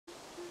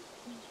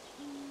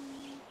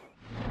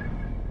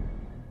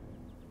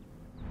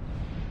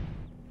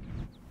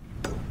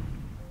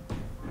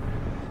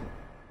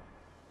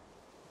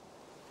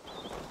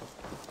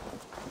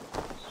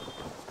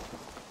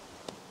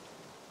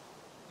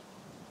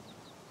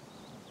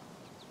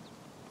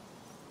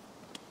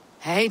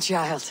Hey,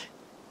 child.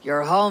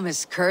 Your home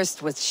is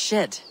cursed with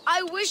shit.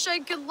 I wish I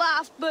could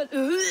laugh, but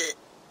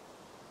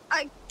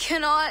I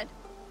cannot.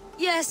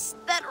 Yes,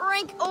 that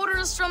rank odor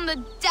is from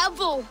the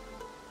devil.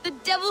 The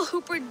devil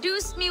who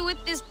produced me with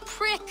this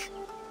prick.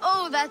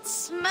 Oh, that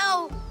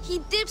smell. He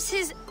dips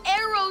his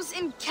arrows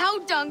in cow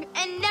dung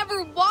and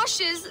never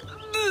washes.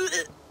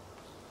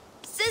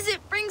 Says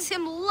it brings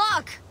him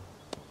luck.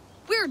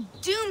 We're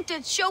doomed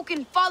to choke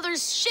in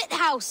Father's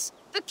shithouse.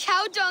 The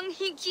cow dung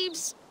he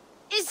keeps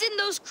is in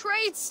those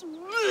crates.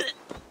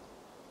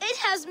 It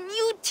has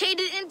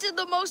mutated into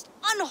the most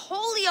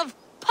unholy of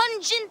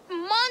pungent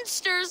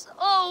monsters.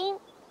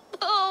 Oh.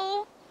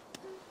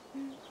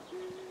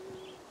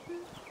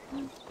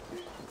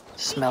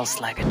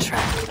 Smells like a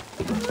trap.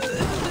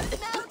 The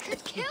smell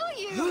could kill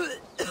you.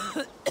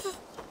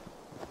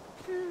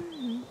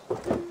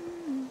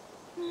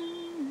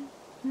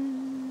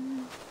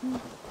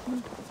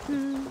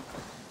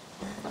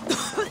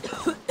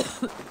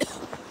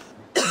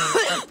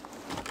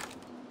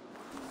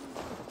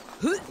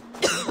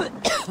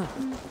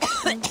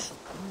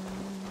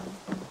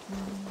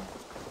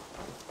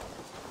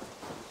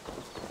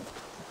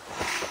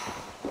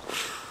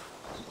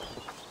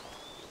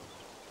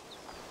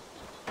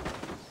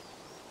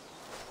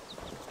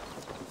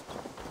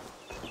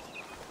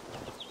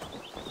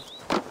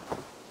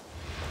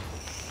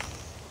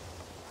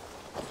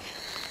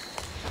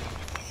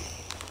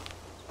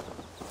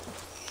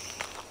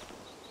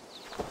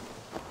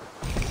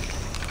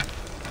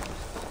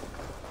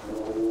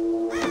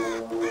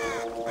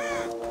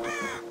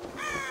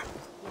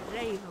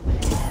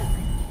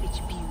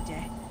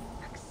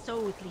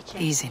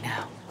 Easy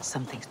now.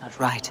 Something's not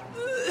right.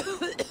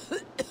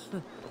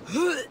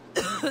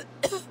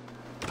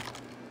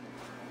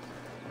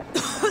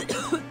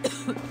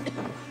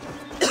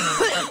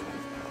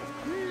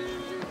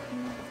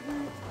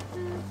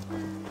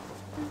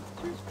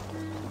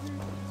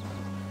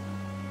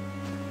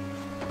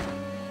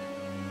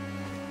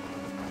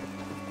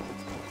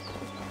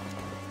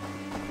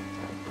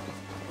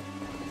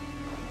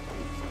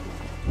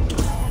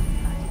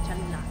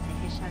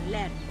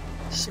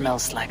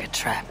 Smells like a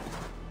trap.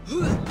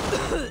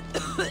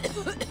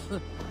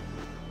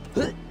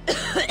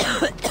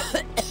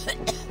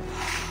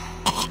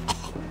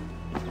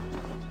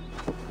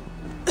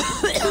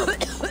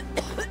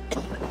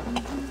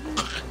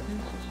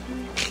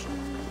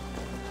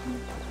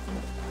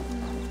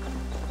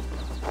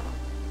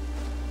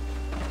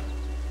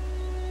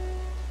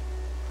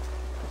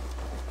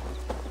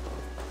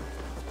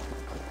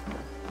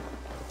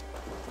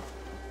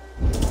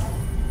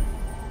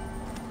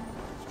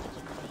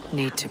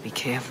 Need to be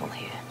careful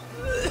here.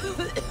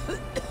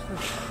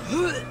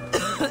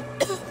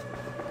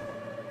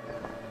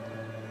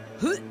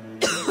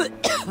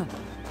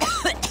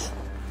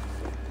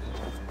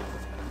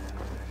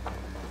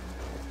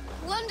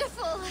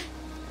 Wonderful!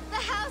 The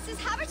house is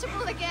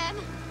habitable again!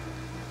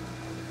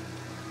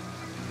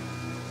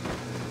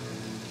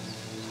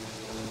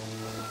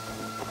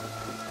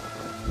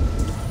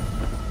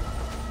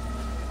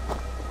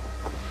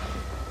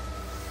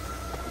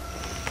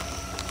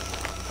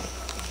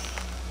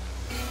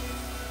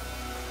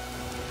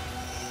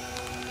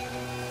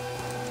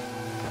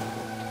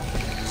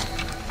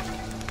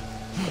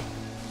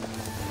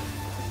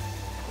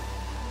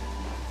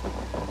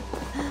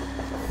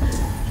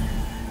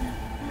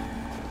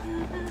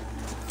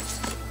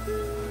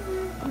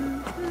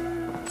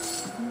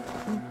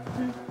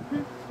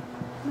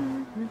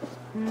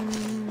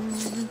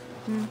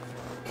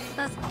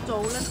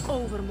 Stolen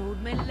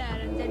overmoed me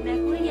leren den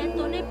nekriet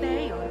on e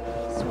beor.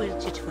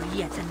 Swirchit for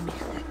yet and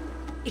michte.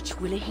 Ich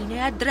will hine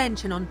a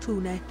drenchen on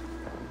tune.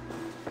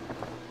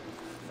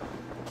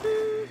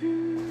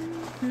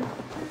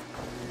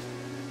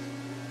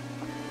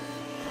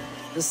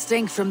 The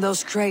stink from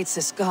those crates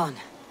is gone.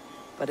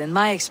 But in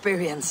my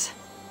experience,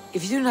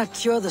 if you do not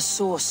cure the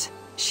source,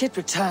 shit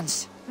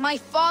returns. My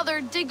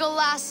father,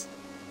 Degolus,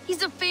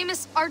 he's a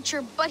famous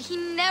archer, but he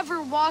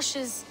never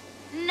washes.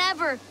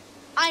 Never.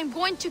 I'm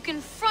going to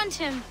confront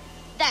him.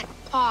 That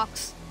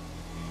pox.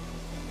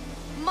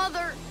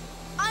 Mother,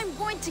 I'm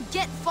going to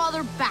get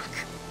Father back.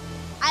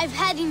 I've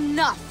had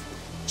enough.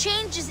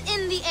 Change is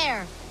in the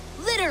air.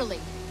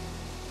 Literally.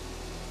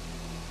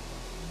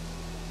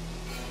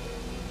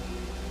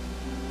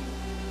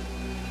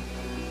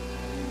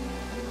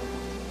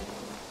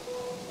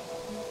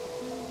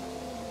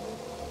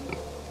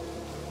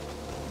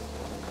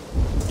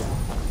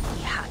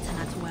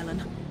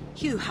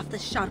 You have the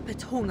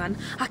sharpest hungan,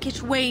 ac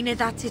ich weine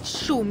that it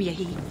show me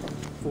he.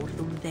 For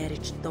them there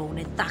ich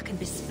done that can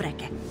be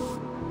spreke.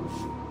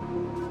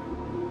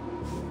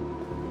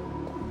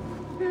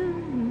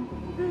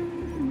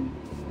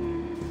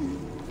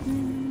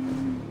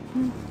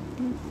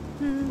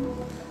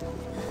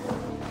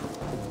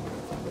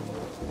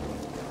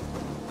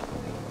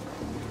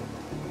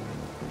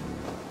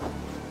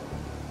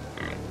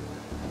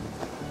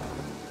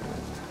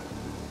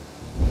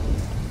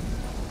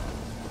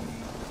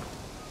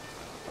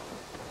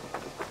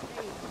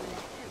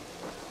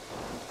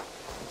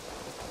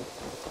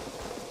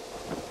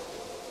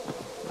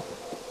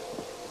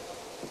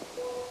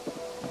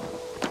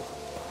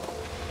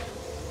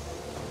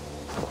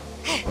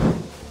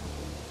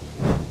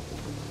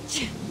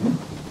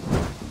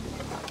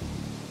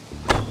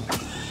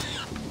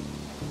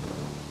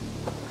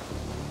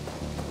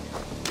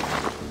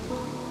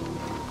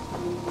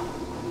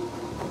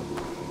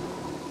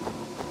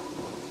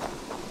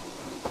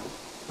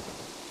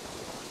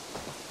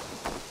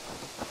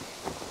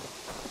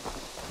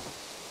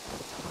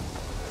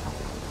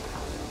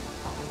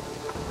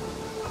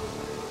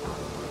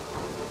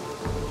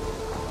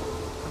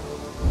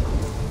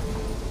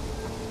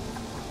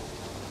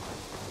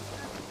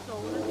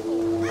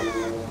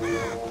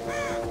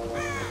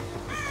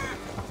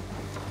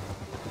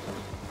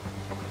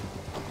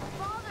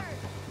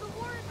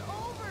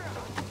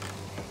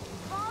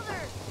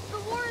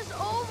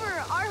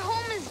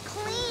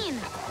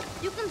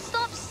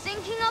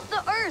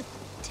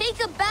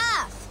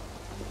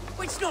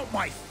 not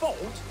my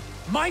fault.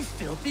 My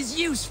filth is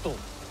useful.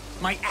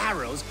 My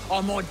arrows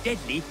are more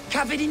deadly,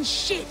 covered in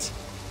shit.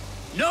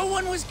 No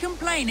one was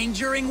complaining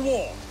during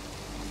war.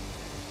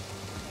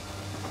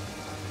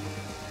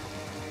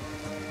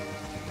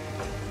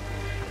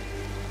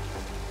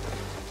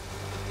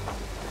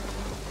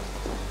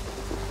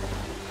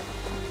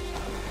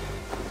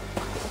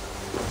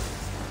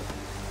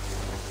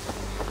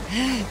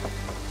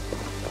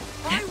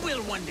 I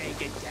will one day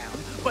get down,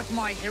 but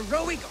my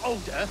heroic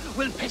odor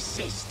will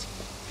persist.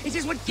 It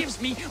is what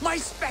gives me my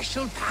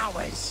special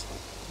powers.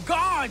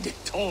 God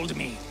told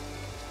me.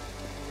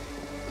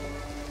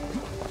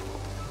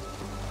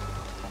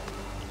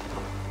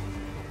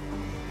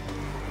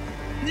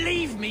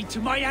 Leave me to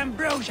my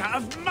ambrosia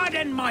of mud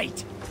and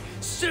might.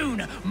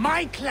 Soon,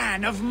 my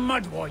clan of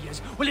mud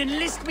warriors will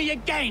enlist me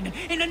again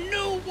in a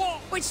new war.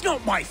 It's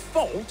not my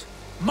fault.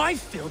 My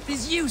filth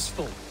is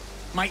useful.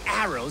 My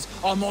arrows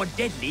are more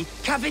deadly,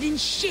 covered in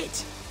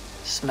shit.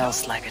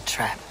 Smells like a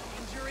trap.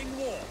 During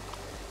war,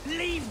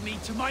 leave me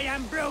to my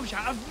ambrosia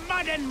of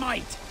mud and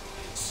might.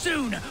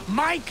 Soon,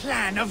 my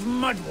clan of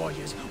mud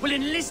warriors will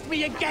enlist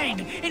me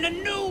again in a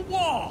new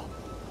war.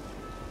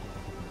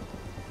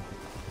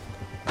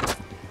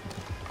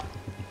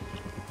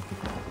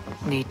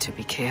 Need to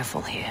be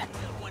careful here.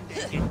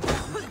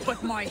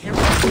 But my hero...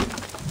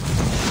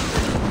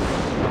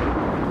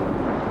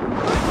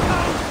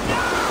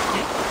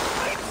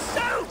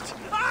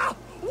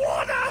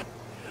 Water!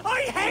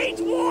 I hate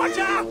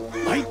water!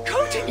 My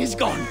coating is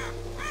gone!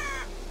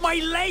 My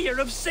layer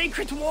of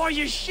sacred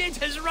warrior shit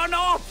has run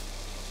off!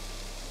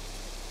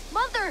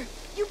 Mother,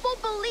 you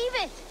won't believe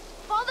it!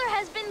 Father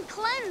has been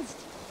cleansed!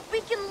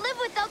 We can live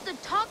without the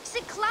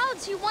toxic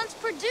clouds he once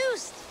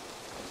produced!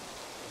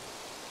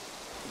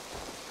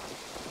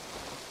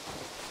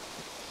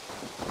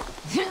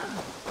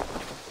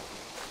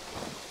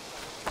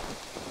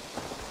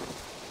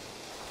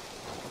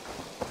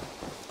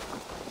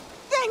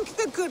 Thank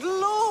the good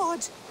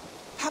Lord!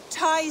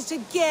 Baptized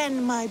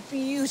again, my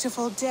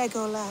beautiful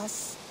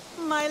Degolus.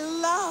 My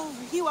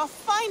love, you are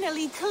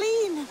finally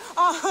clean.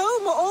 Our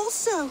home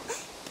also.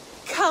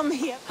 Come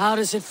here. How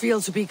does it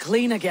feel to be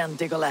clean again,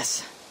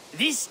 Degolus?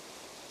 This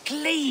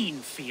clean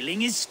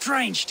feeling is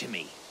strange to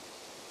me.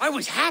 I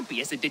was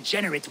happy as a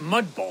degenerate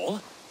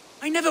mudball.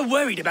 I never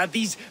worried about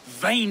these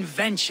vain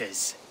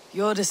ventures.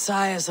 Your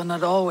desires are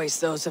not always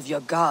those of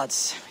your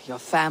gods, your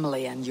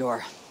family, and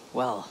your,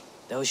 well,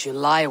 those you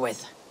lie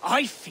with.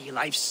 I feel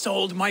I've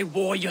sold my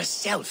warrior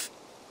self.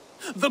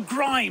 The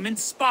grime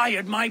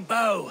inspired my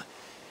bow.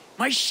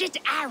 My shit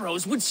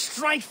arrows would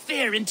strike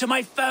fear into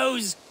my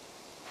foes'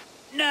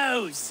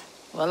 nose.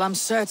 Well, I'm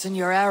certain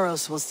your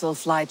arrows will still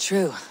fly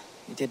true.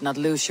 You did not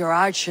lose your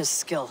archer's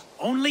skill.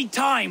 Only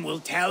time will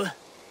tell.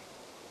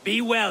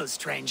 Be well,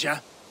 stranger.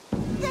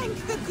 Thank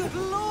the good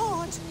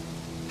Lord.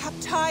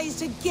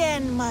 Baptized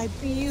again, my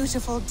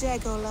beautiful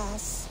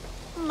Degolus.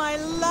 My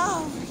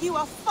love, you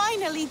are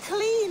finally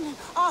clean.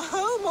 Our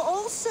home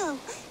also.